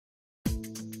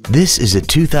This is a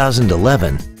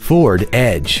 2011 Ford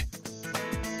Edge.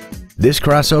 This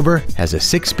crossover has a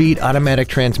 6-speed automatic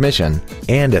transmission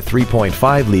and a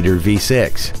 3.5-liter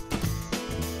V6.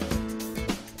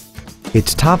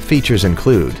 Its top features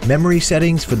include memory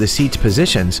settings for the seat's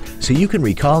positions so you can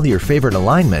recall your favorite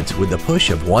alignments with the push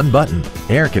of one button,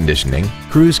 air conditioning,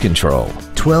 cruise control,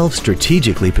 12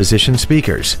 strategically positioned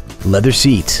speakers, leather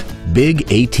seats, big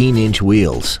 18-inch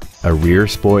wheels, a rear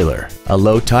spoiler, a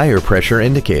low tire pressure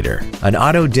indicator, an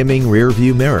auto-dimming rear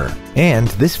view mirror, and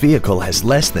this vehicle has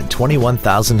less than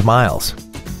 21,000 miles.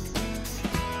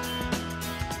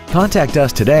 Contact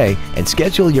us today and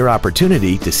schedule your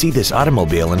opportunity to see this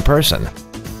automobile in person.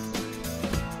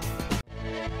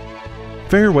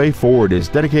 Fairway Ford is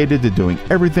dedicated to doing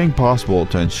everything possible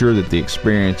to ensure that the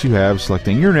experience you have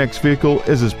selecting your next vehicle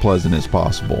is as pleasant as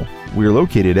possible. We are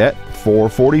located at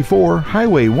 444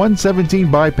 Highway 117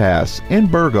 Bypass in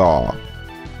Burgaw.